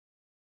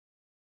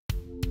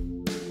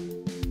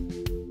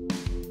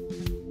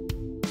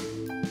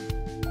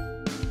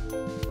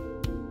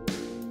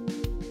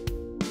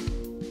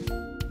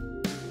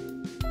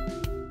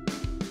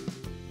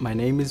My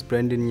name is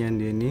Brendan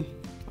Nyandeni.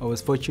 I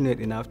was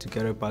fortunate enough to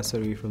get a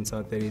bursary from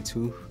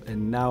South32,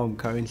 and now I'm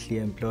currently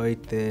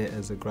employed there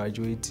as a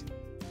graduate.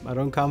 I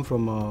don't come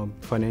from a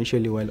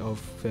financially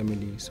well-off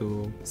family,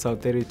 so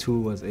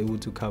South32 was able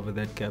to cover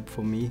that gap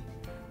for me.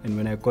 And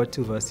when I got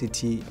to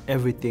varsity,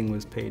 everything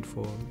was paid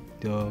for.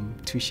 The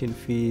tuition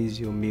fees,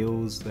 your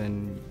meals,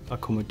 and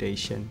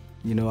accommodation.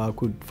 You know, I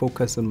could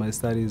focus on my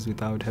studies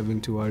without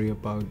having to worry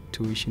about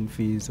tuition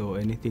fees or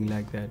anything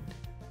like that.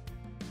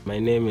 My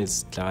name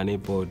is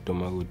Tlanipo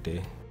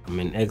Tomagute. I'm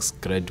an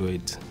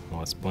ex-graduate who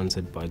was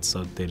sponsored by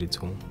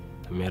South32.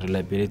 I'm a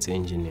reliability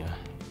engineer.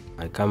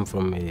 I come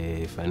from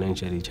a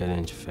financially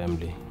challenged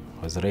family.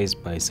 I was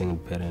raised by a single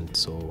parent,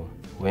 so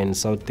when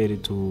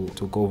South32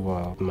 took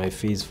over my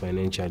fees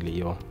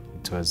financially,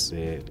 it was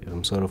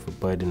some sort of a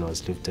burden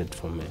was lifted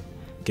from me.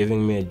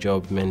 Giving me a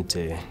job meant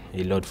a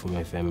lot for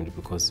my family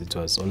because it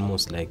was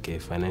almost like a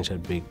financial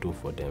breakthrough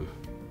for them.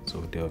 So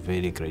they were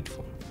very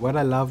grateful. What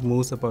I love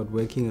most about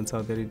working in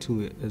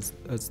South32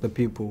 is the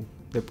people.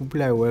 The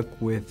people I work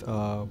with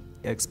are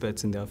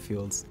experts in their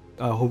fields.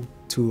 I hope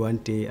to one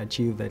day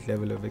achieve that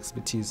level of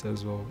expertise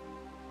as well.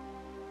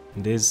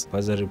 This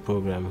Bursary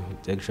program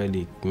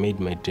actually made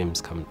my dreams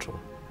come true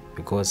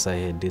because I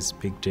had this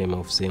big dream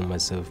of seeing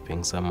myself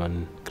being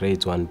someone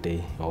great one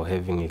day or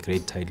having a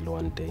great title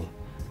one day,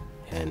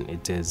 and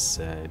it has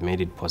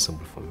made it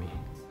possible for me.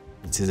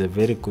 It is a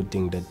very good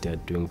thing that they are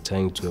doing,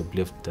 trying to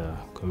uplift the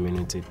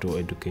community through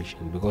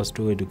education, because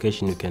through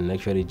education you can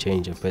actually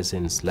change a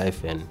person's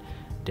life and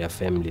their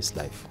family's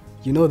life.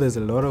 You know, there's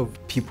a lot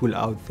of people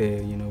out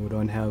there, you know, who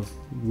don't have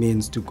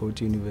means to go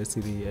to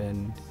university,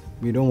 and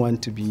we don't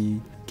want to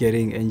be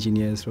getting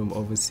engineers from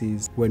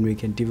overseas when we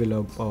can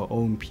develop our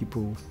own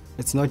people.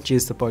 It's not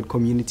just about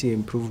community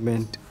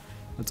improvement,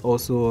 it's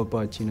also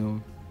about, you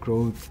know,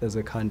 growth as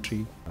a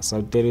country.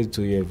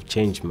 South32, you have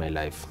changed my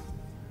life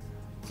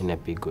in a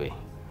big way.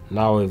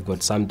 Now I've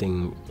got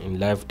something in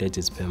life that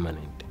is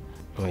permanent.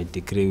 My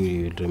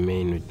degree will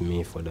remain with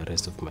me for the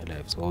rest of my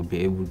life, so I'll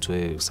be able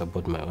to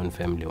support my own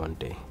family one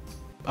day.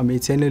 I'm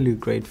eternally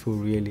grateful,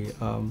 really.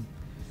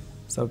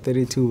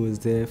 South32 was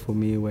there for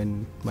me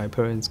when my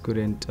parents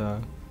couldn't,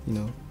 you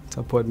know,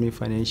 support me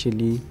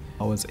financially.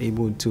 I was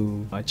able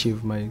to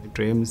achieve my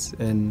dreams,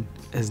 and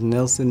as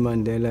Nelson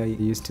Mandela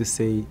used to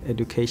say,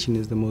 education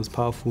is the most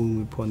powerful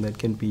weapon that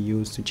can be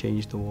used to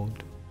change the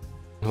world.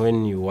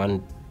 When you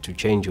want to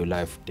change your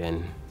life,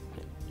 then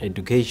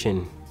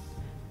education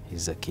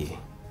is the key.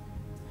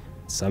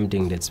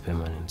 Something that's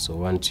permanent. So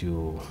once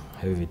you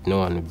have it, no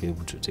one will be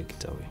able to take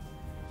it away.